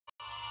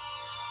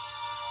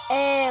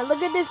Hey,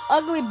 look at this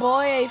ugly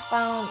boy I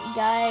found,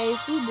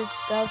 guys. He's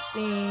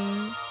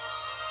disgusting.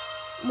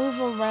 Move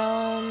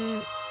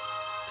around.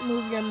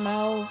 Move your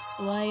mouse.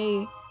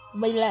 Why?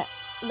 But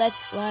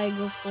let's fly.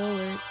 Go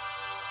forward.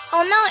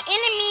 Oh no,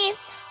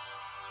 enemies!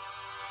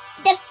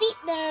 Defeat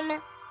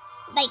them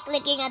by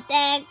clicking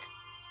attack.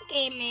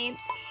 Okay,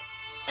 mate.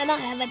 I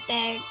don't have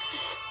attack.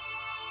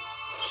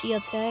 She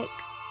attack.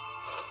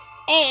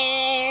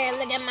 Hey,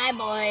 look at my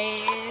boy.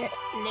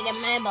 Look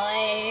at my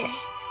boy.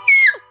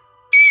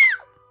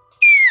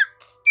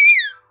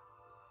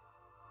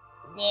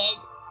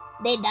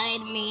 They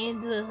died, mate.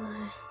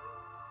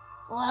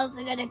 Who else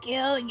are gonna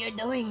kill? You're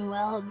doing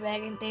well,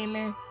 Dragon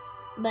Tamer.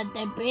 But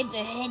the bridge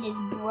ahead is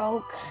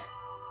broke.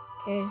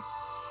 Okay.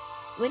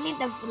 We need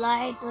to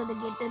fly to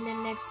get to the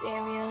next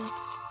area.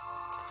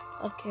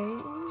 Okay.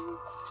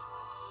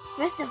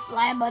 Press the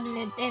fly button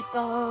and take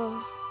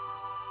off.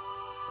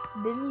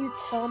 Didn't you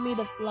tell me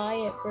to fly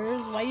at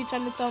first? Why are you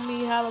trying to tell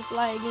me how to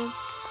fly again?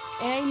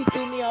 And you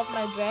threw me off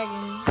my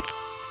dragon.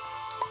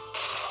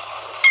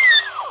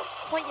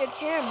 Point your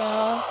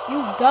camera.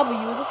 Use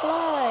W to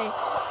fly.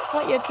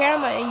 Point your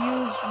camera and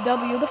use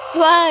W to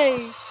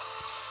fly.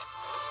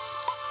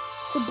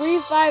 To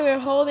breathe fire,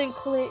 hold and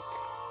click.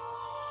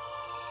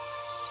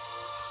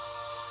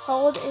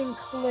 Hold and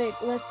click.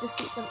 Let's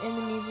defeat some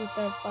enemies with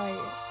our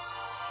fire.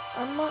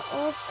 I'm not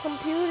a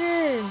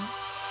computer.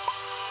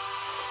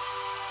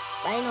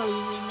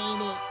 Finally, we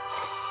made it.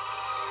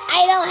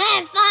 I don't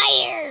have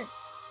fire.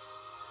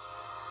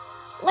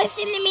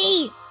 Listen to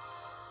me.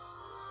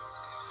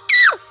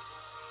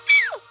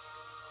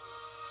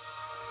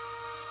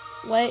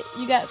 What?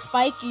 You got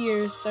spike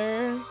ears,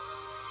 sir.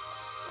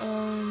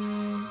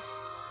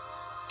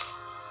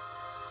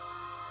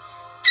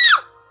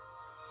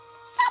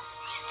 Stop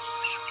smacking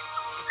me with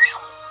the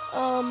frill.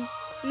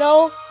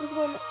 No. What's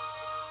going on?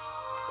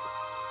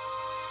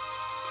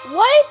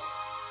 What?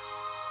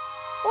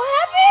 What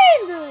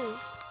happened?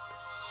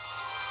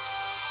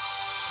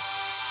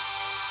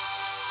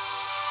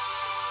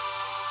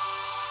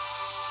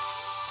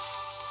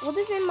 What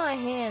is in my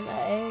hand? An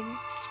egg?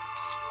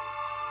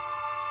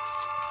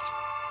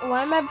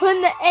 Why am I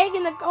putting the egg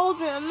in the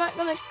cauldron? I'm not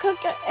gonna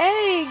cook an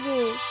egg.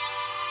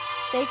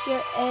 Take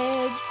your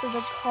egg to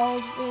the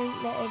cauldron,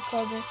 the egg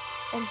cauldron,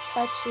 and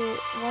touch it.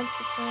 Once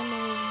the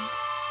timer is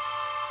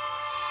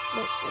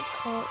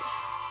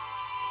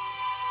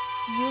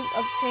you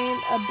obtain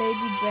a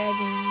baby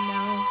dragon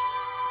now.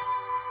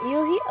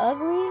 Ew, he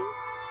ugly.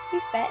 He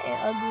fat and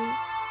ugly.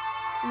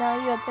 Now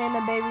you obtain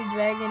a baby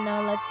dragon.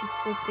 Now let's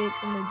equip it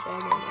from the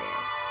dragon lair.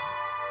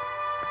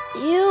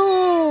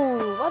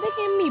 Ew, why they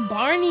giving me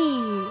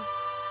Barney?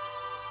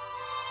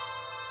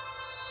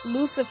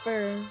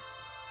 Lucifer.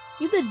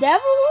 You the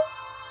devil?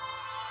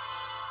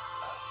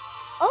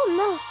 Oh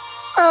no.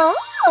 Oh,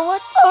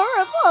 what's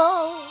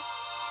horrible.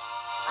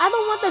 I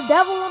don't want the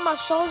devil on my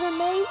shoulder,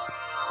 mate.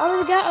 I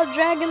already got a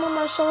dragon on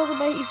my shoulder,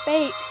 but he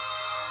fake.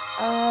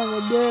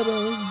 Remember,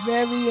 it's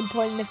very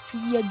important to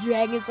feed your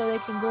dragon so they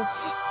can go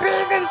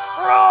big and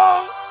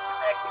strong.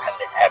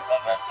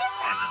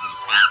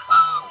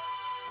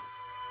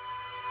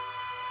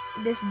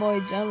 This boy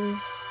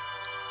jealous.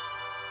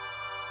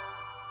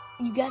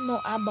 You got no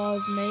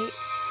eyeballs, mate.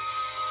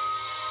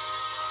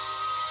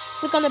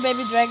 Click on the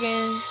baby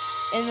dragon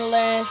in the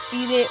lair.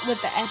 Feed it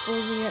with the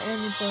apples in your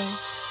inventory.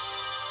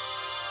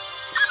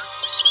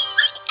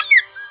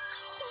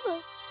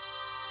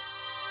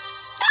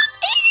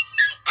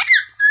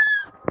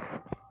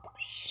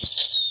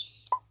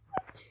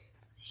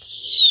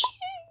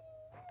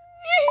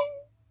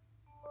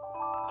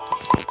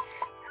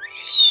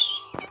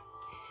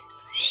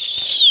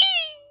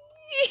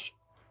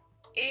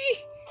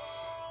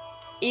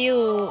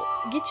 Ew,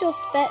 get your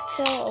fat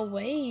tail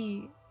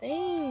away.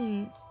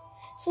 Dang.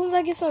 As soon as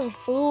I get some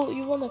food,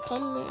 you want to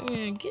come in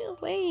and get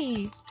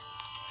away.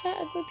 Fat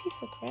ugly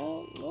piece of crap.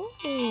 No.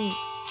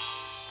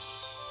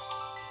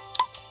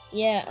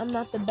 Yeah, I'm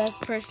not the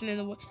best person in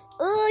the world.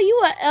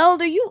 You an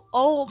elder. You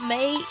old,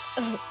 mate.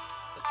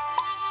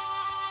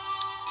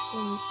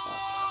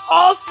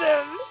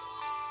 Awesome.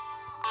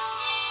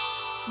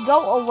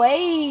 Go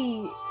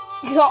away.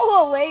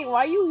 Go away.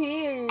 Why are you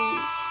here?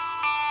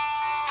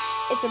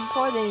 It's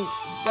important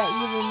that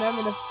you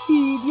remember to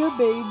feed your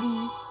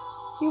baby.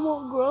 He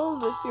won't grow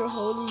unless you're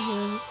holding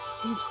him.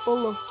 He's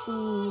full of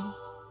food.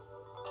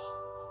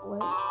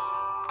 What?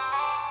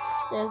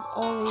 There's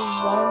only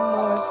one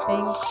more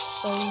thing to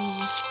show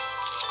you.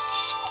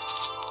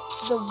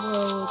 The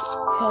world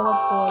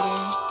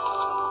teleporter.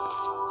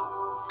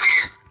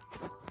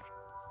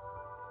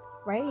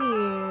 Right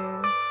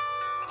here.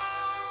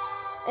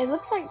 It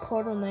looks like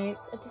Portal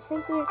Knights. At the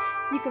center,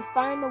 you can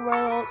find the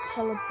world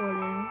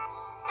teleporter.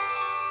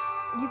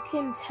 You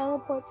can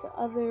teleport to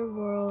other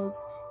worlds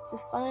to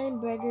find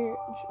bigger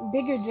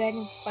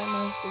dragons to fight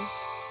monsters.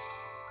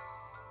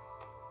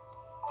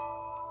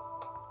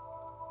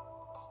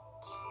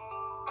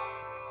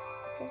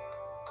 Okay.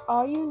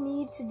 All you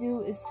need to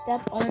do is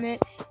step on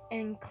it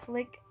and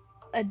click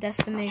a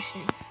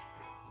destination.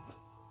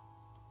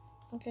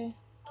 Okay.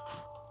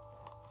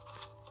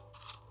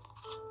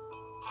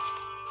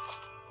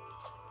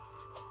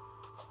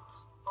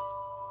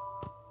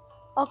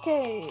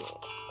 Okay,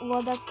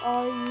 well, that's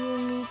all you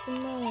need to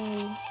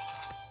know.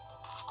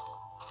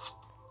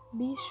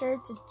 Be sure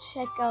to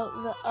check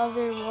out the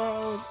other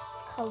worlds,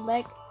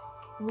 collect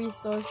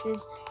resources,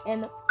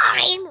 and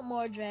find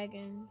more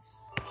dragons.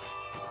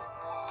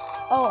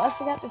 Oh, I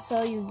forgot to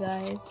tell you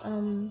guys.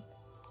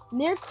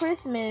 Near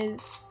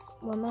Christmas,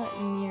 well,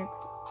 not near,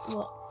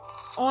 well,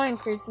 on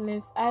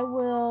Christmas, I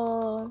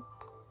will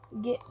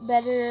get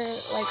better.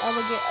 Like, I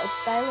will get a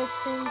stylus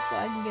pin so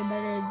I can get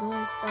better at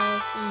doing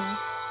stuff. You know,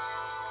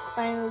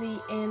 finally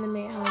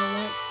animate how I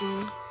want to.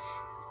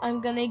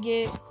 I'm gonna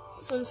get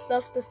some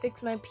stuff to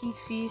fix my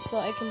PC so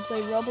I can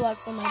play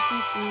Roblox on my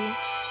PC.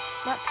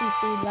 Not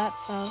PC,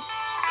 laptop.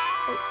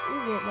 But you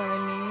get what I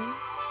mean.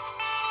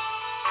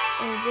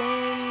 And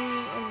then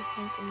there's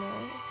something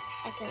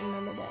else. I can't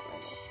remember that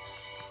right now.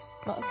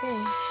 But okay.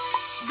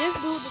 This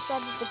dude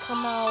decided to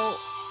come out.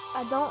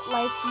 I don't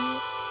like you.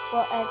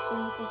 Well,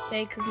 actually, you can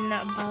stay because you're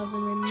not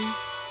bothering me.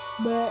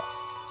 But,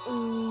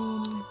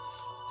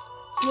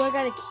 do I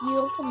gotta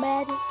kill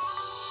somebody?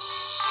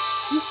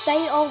 You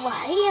stay over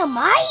here,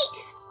 mate.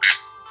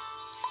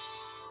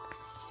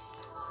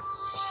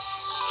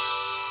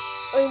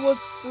 I want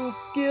to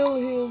kill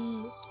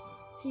him.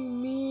 He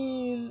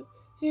mean.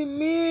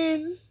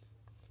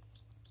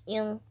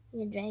 Your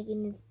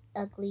dragon is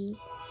ugly.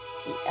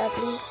 He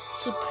ugly,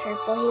 he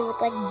purple, he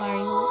look like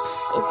Barney.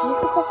 If he's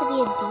supposed to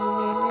be a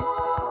demon,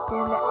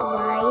 then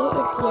why is he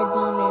a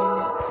demon?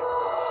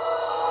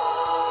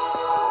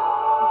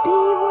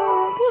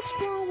 B-word, what's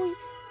wrong with...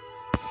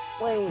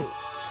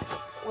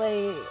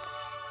 Wait.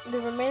 The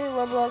remaining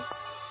Roblox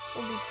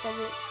will be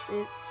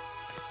credited.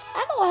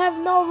 I don't have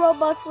no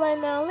Robux right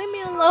now. Leave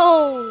me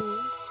alone.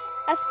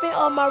 I spent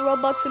all my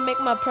Robux to make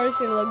my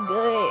person look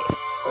good.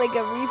 Like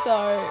a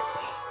retard.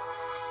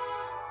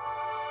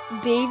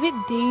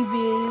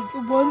 David's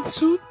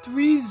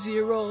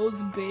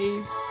 1230's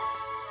base.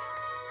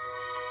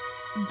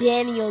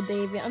 Daniel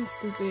David, I'm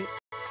stupid.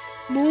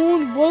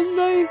 Moon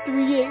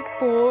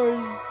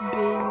 19384's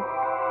base.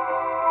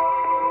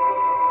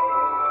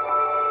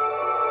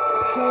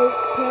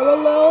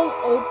 Parallel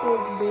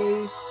Opal's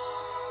base.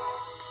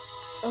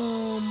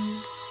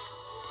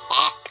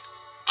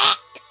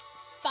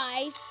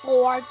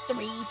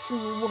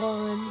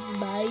 54321's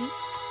base.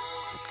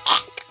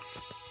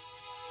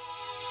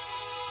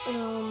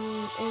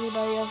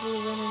 Anybody else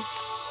who's winning?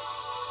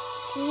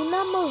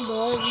 Tina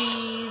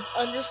Mallory's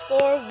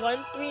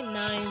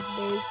 _139's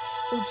base,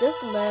 who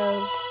just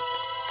left.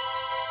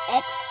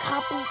 X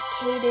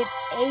complicated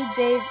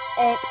AJ's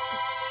X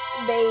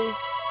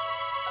base.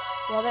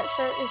 Well, that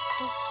shirt is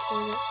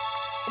complicated.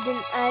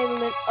 And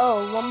then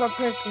one more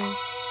person.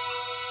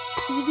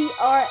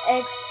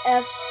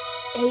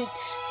 PDRXFH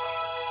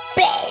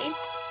Bang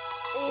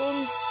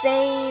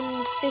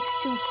Insane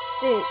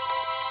 626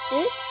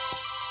 Stitch.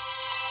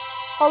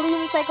 Holy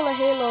Unicycle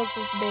Halos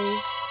is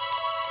base.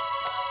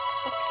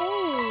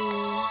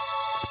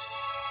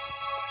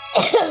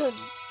 Okay.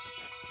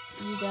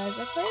 You guys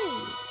are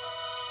crazy.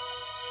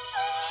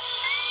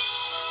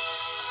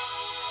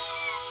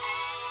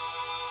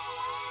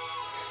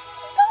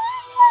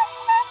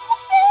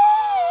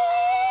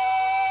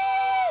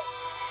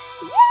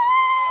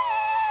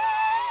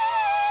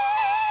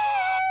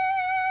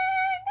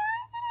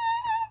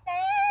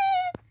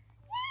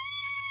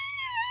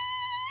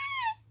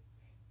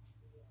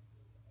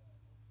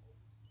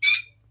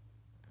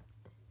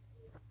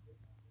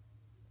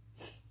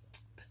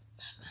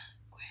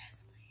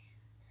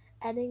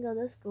 I didn't go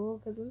to school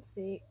because I'm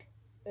sick.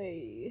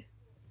 Hey.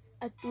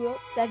 I threw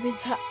up 7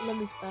 times. Let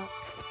me stop.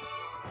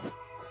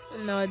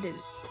 No, I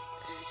didn't.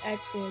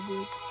 Actually, I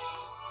did.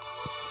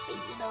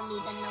 You don't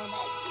need to know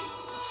that.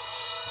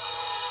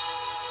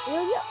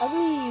 Yo, you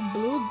ugly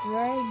blue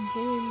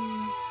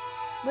dragon.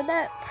 But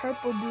that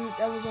purple dude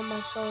that was on my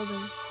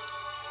shoulder.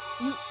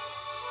 You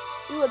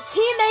a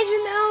teenager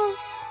now?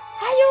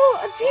 How you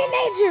a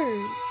teenager?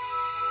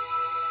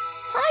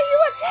 How you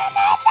a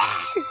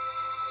teenager?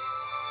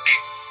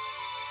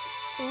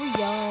 Too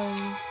young.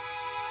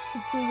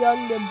 He's too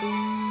young to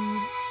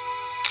bleed.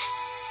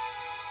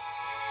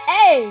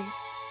 Hey!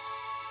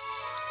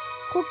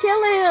 Who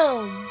killing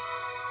him?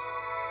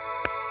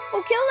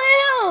 Who killing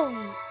him?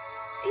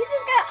 He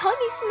just got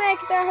honey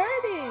smacked. I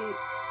heard it.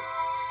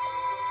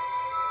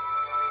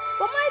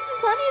 Somebody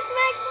just honey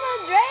smacked my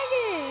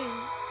dragon.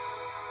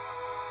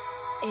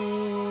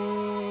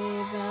 Hey,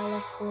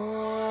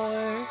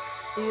 Valafor,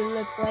 you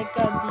look like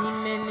a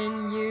demon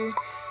and you're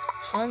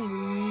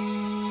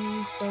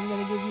hungry. So I'm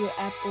gonna give you an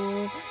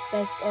apple.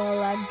 That's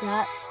all I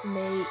got,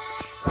 mate.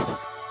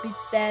 Be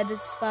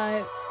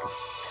satisfied,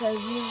 cause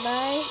you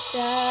might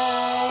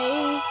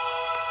die.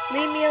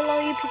 Leave me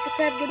alone, you piece of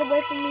crap. Get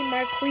away from me,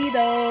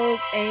 Marquitos.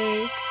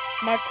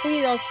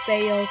 Marquitos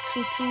sale.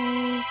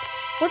 Tutu.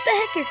 What the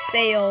heck is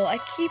sale? I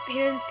keep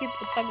hearing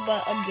people talk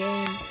about a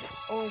game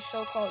or a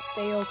show called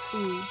Sale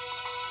 2.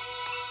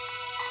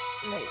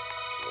 Wait.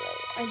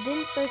 I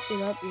didn't search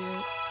it up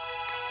yet.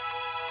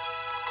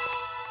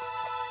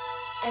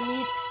 I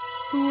need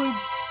food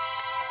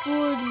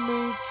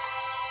meat.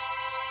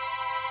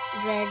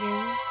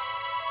 Dragons.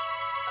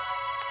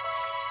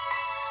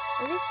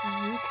 least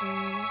you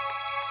can.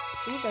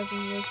 He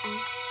doesn't listen.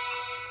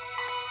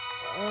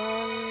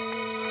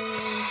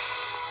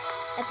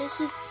 I think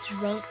he's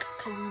drunk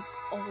because he's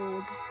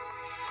old.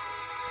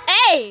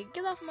 Hey!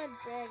 Get off my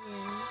dragon.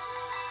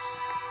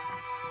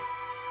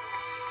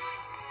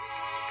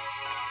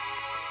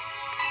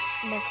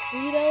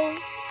 Macredo?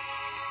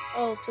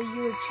 Oh, so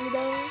you a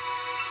Cheeto?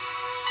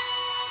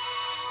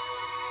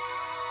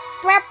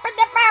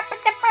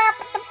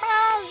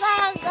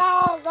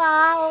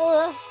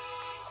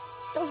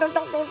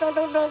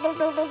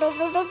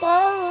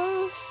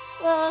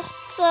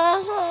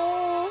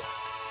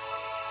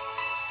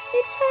 He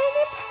turned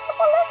it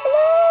purple and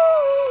blue.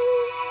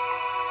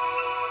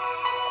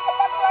 It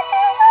looked like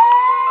a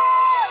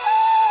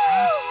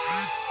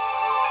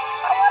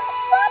I want to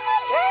fly my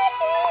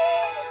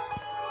dragon.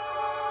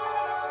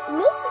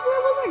 Lucifer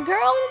was a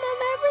girl and I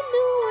never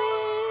knew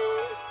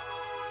it.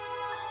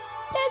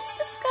 That's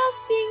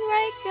disgusting,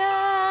 right,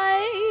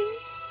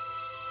 guys?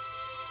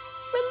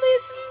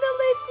 Releasing the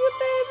little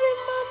baby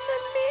mama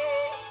me.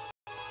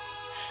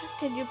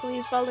 Could you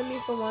please follow me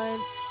for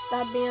once?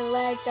 Stop being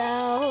lagged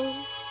out.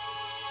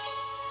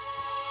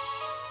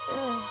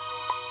 Ugh.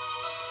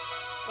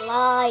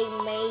 Fly,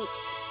 mate.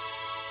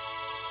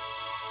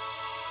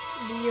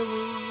 Do your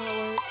wings not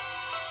work?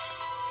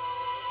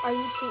 Are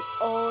you too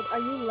old? Are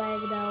you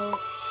lagged out?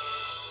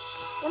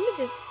 Let me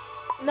just...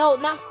 No,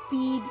 not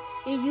feed.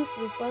 You're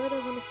useless. Why would I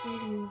want to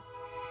feed you?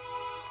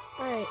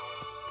 Alright.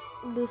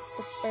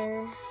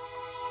 Lucifer.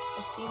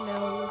 A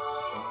female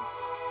Lucifer.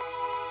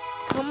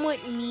 Come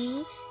with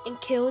me and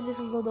kill this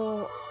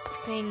little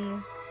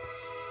thing.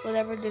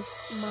 Whatever this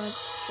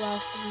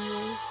monstrosity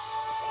is.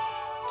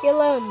 Kill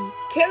him!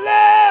 Kill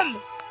him!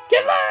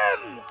 Kill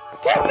him!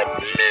 Come with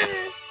me!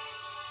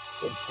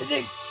 Get to the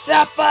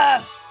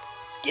chopper!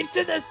 Get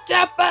to the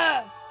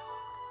chopper!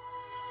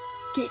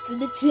 Get to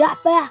the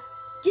chopper!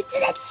 Get to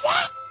the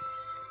chopper!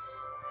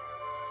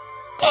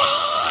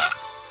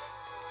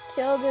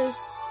 Kill this,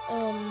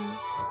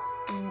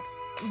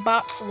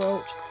 box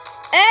roach.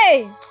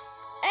 Hey!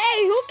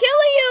 Hey, who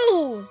killing you?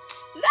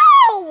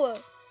 No!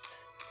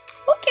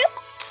 Who killed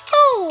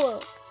you?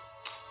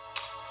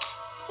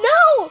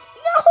 No!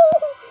 No!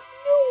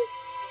 No!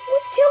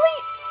 What's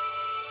killing?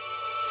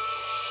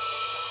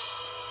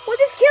 What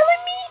is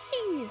killing me?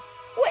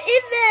 What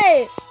is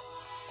that?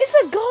 It's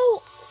a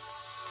goat.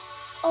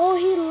 Oh,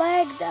 he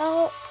lagged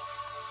out.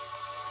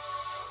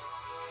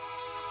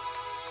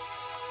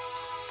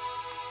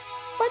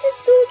 But this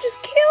dude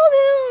just killed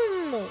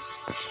him.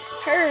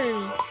 Her.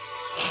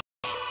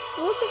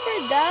 Lucifer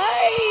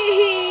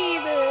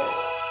died.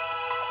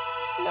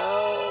 No.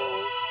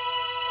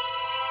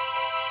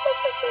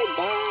 Lucifer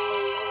died.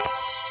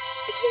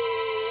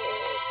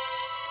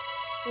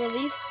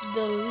 Release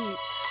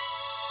delete.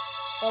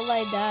 Oh,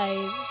 I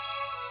died.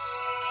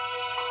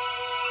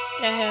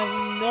 I have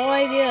no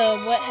idea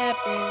what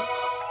happened.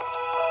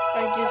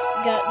 I just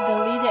got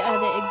deleted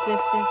out of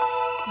existence.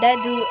 That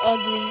dude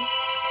ugly.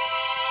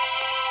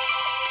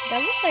 That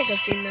looks like a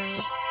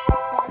female.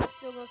 But I'm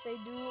still gonna say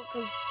dude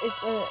because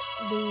it's a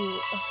dude.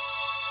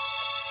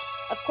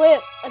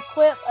 Equip,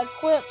 equip,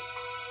 equip.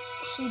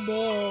 She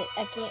dead.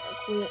 I can't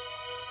equip.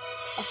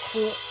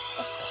 Equip,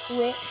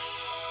 equip.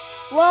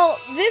 Well,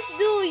 this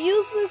dude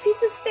useless. He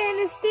just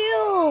standing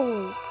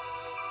still.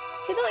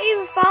 He don't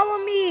even follow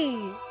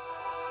me.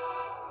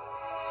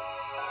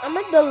 I'm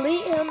gonna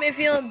delete him if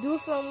he don't do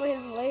something with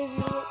his lazy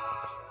look.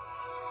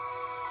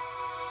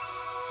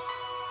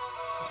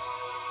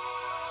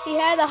 He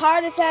had a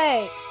heart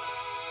attack.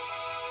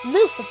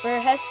 Lucifer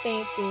has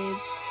fainted.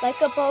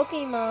 Like a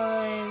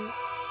Pokemon.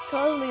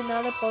 Totally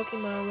not a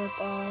Pokemon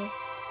ripoff.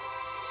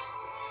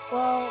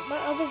 Well, my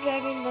other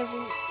dragon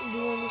doesn't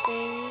do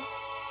anything.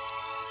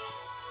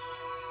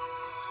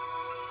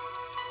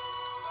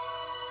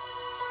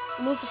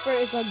 Lucifer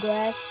is a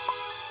grass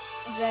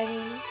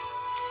dragon.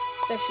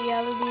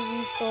 Speciality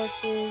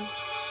resources.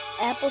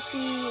 Apple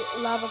seed,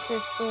 lava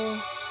crystal,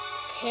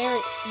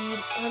 carrot seed,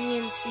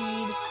 onion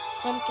seed,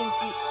 pumpkin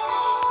seed.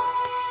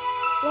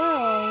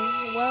 Wow.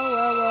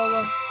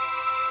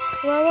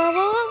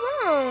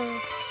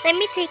 Wow. Let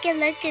me take a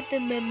look at the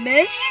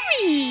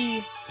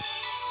menagerie.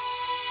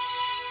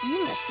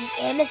 You must be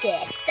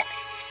amethyst.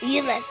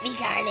 You must be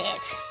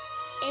garnet.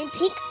 And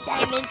pink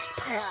diamond's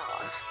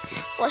pearl.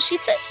 Well, she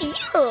took you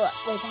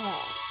with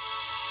her.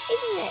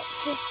 Isn't it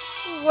just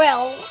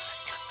swell?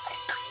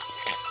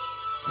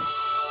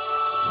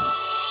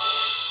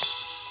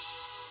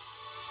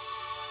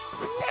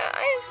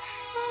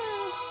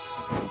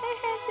 I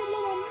have a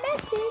little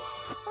message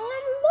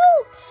on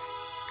loop.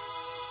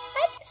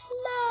 I just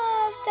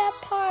love that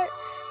part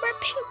where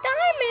Pink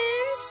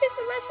Diamond spends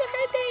the rest of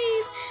her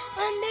days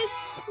on this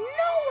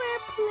nowhere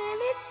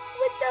planet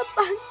with a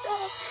bunch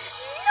of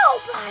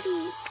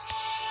nobodies.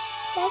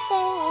 That's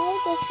alright,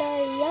 the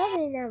story of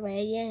an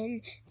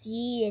Norwegian.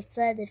 Gee, it's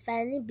what they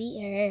finally beat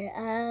her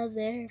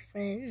other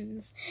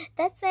friends.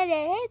 That's what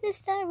I heard the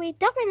story.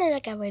 Don't really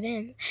like I would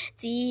in.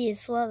 Gee,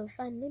 it's what they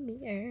finally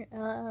beat her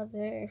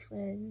other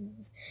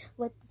friends.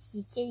 What did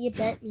she say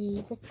about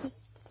me? What did she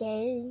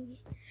say?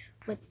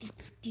 What did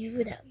you do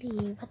without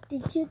me? What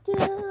did you do?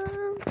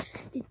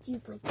 Did you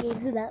play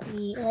games without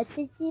me? What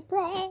did you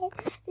play?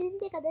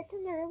 Didn't you got the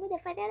time with a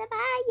fight out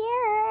about you?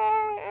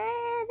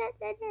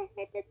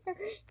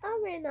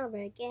 Over and over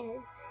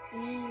again.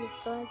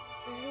 It's what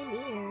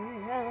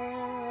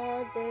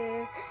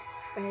other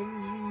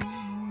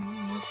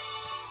friends.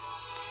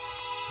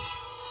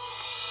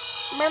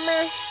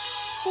 Murmur.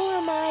 Who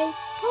am I?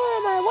 Who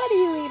am I? What are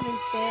you even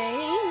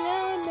saying?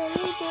 I'm the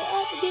loser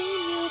of the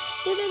game. You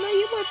didn't know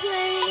you were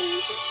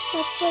playing.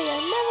 Let's play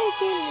another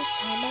game. This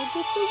time I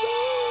get to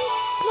win.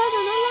 Right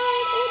on the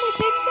line, and it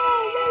takes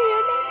already.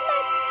 And then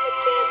let's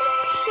begin.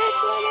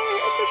 That's why I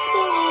heard the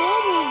story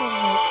over and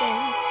over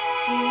again.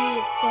 Gee,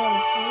 it's what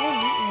I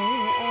find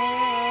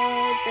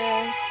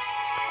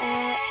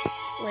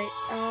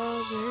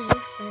other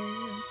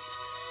friends.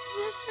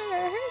 That's why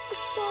I heard the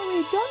story.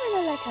 Don't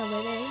really like how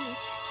it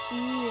ends.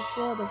 Gee, it's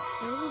for the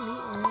funny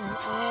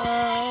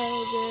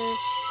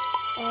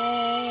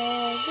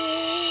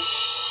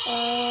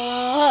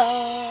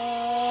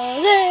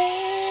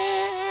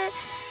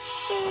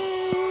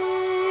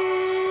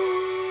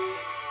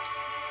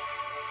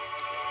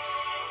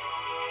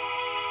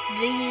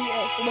Gee,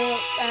 it's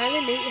what I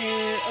meet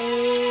her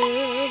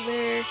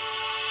other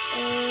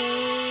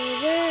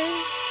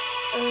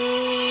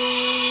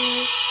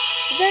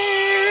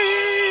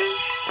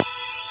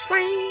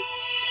friend.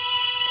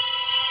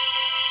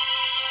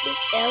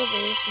 This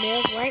elevator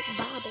smells like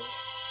Bobby.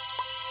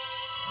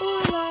 Who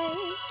am I?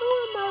 Who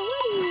am I?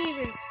 What are you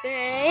even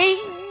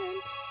saying?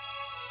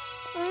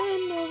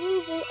 I'm the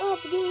loser of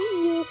the game.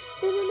 You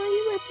didn't know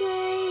you were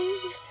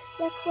playing.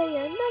 Let's play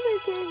another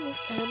game.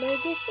 This time I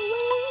get to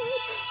win.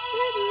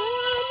 Let me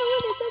run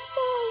when it's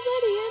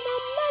already, and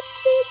then let's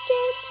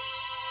begin.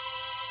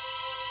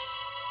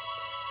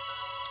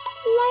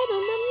 Light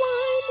on the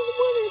line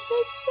when it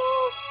takes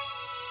off.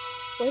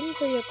 Wait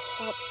until your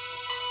crops.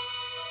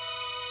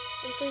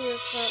 Until your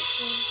crops.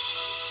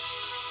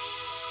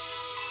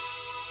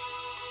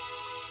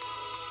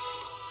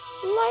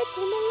 Lights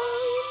on the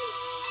line.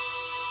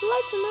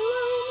 Lights on the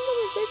line when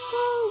it's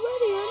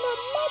already, and then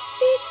let's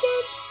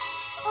begin.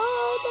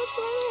 Oh, that's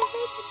why I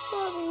heard the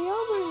story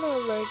over and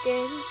over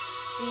again.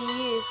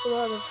 Gee, it's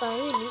what if I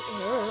meet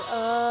her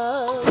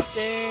up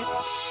there.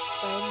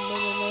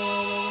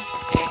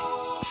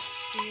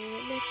 Here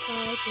in the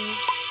garden,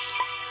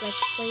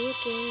 let's play a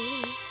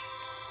game.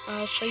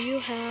 I'll show you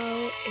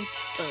how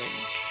it's done.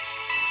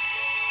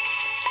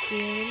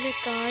 Here in the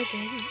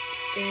garden,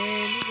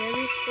 stand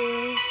very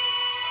still.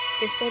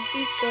 This'll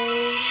be so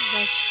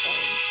much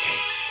fun.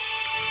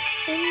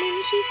 And then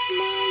she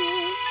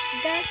smiled,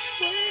 that's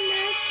her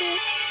laughter.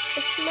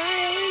 A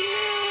smile in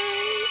her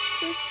eyes,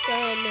 the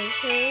sound of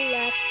her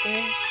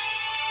laughter.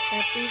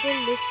 Happy to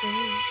listen,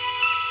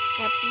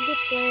 happy to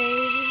play,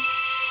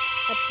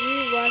 happy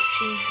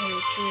watching her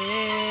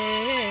drift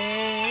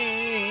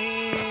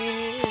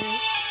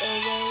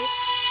away.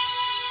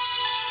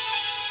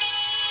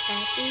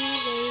 Happy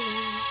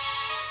waiting,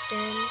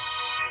 stand,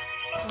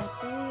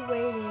 happy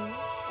waiting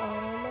all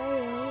on my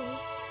own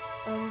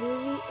under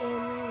the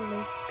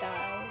endless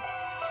sky.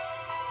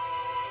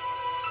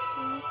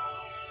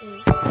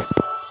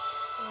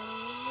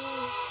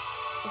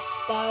 As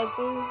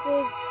thousands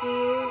of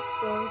years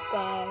go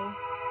by.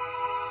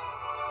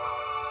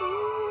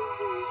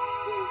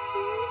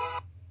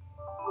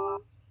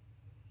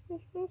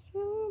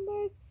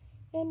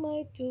 Am I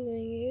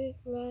doing it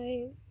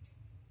right?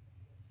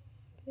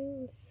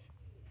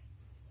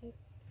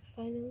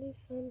 Finally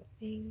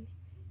something,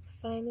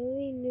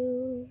 finally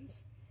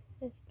news.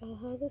 That's about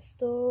how the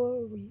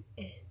story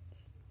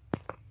ends.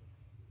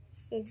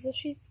 Says that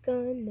she's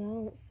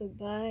gonna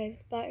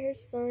survive by her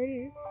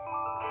son.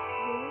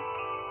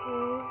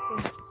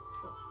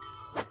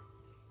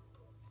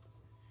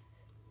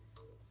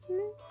 Isn't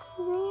it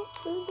cool?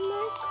 Isn't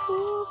it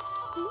cool?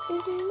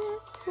 Isn't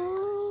it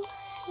cool?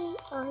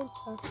 I'm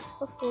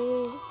a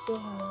fool to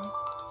her.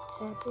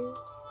 Happy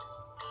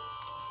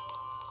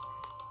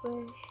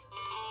wish.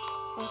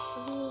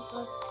 Happy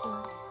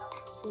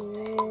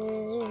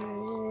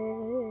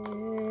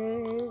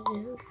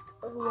drift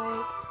away.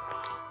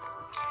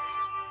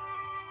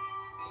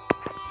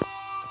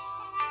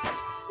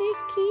 We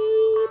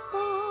keep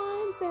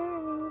on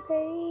turning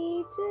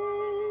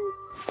pages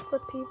for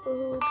people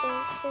who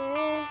don't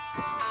care,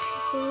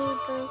 people who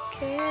don't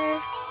care,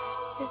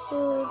 people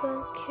who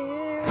don't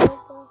care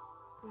about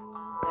you.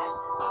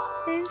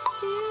 And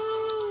still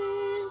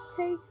it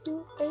takes you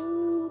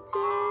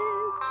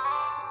ages.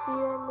 See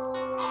that no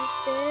one's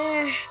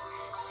there.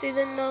 See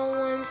that no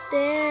one's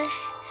there.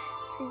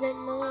 See that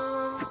no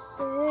one's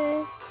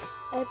there.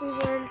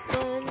 Everyone's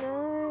going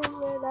on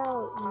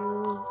without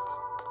you.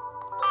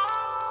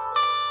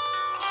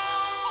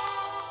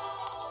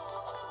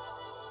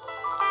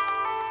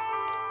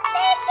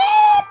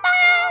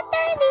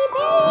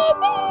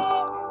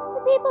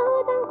 People who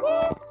don't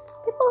care,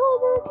 people who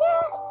don't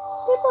care,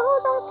 people who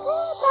don't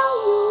care about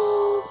you.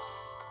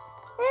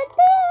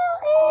 Until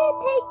it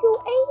take you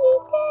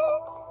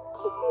ages.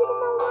 You see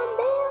no one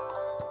there,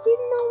 see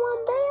no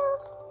one there,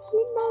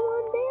 see no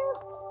one there.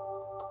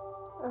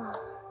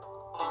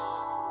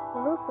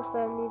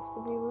 Lucifer needs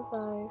to be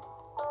revived.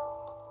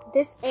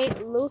 This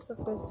ain't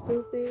Lucifer,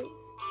 stupid.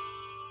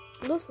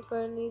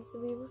 Lucifer needs to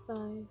be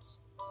revived.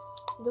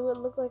 Do it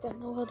look like I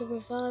know how to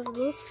revive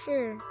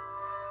Lucifer?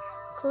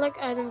 Collect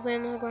items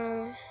laying on the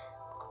ground.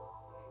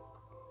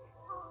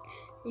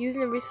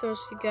 Using the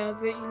resource you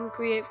gather, you can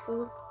create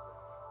food.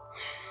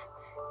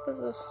 Because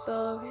we're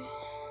starving.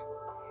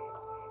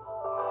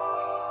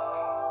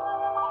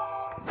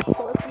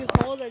 So if you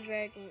hold a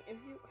dragon, if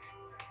you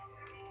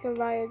can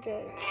ride a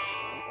dragon,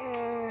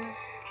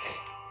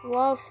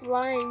 while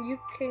flying, you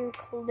can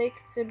click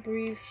to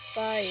breathe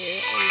fire on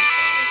the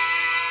ground.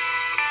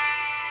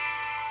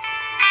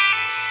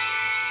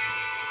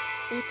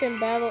 You can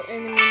battle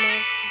enemy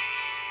monsters.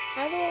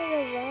 How do I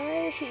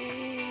revive?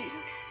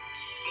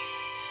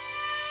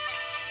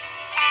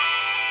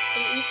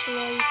 In each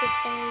one, you can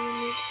find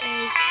unique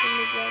eggs from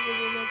the dragons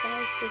in the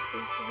dark. This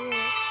is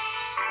here.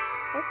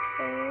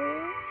 Okay.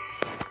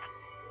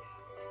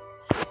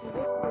 This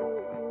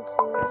dude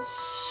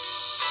uses.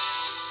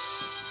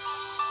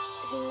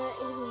 He's not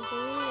even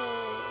doing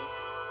it.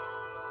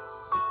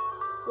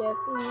 Yes,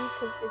 he,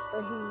 because it's a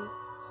he.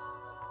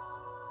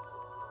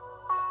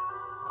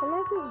 Can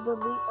I just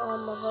delete all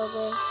my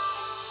brothers?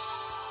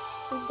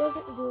 He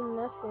doesn't do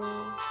nothing.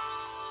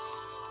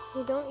 He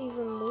don't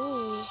even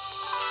move.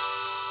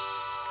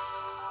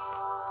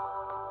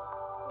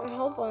 I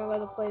hope I'm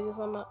gonna play this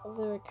on my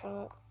other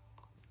account.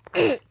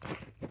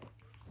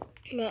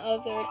 My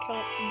other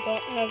accounts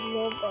don't have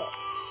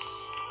Robux.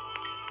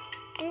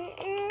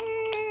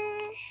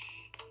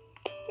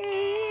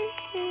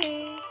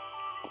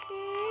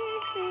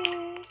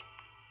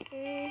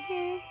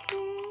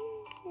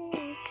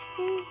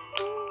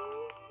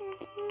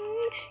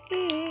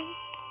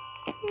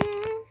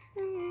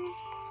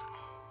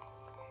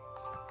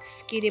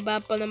 Skitty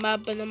bop on the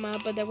map and the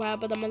map of the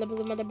rap of the mother of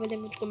mother.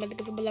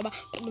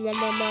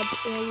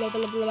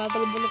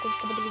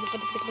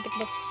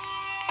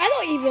 I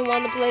don't even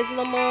want to play this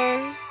no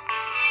more.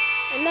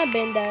 I'm not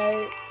been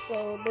dead,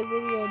 so the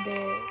video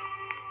dead.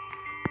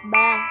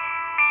 Bye.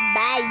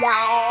 Bye,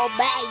 y'all.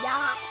 Bye,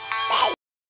 y'all. Bye.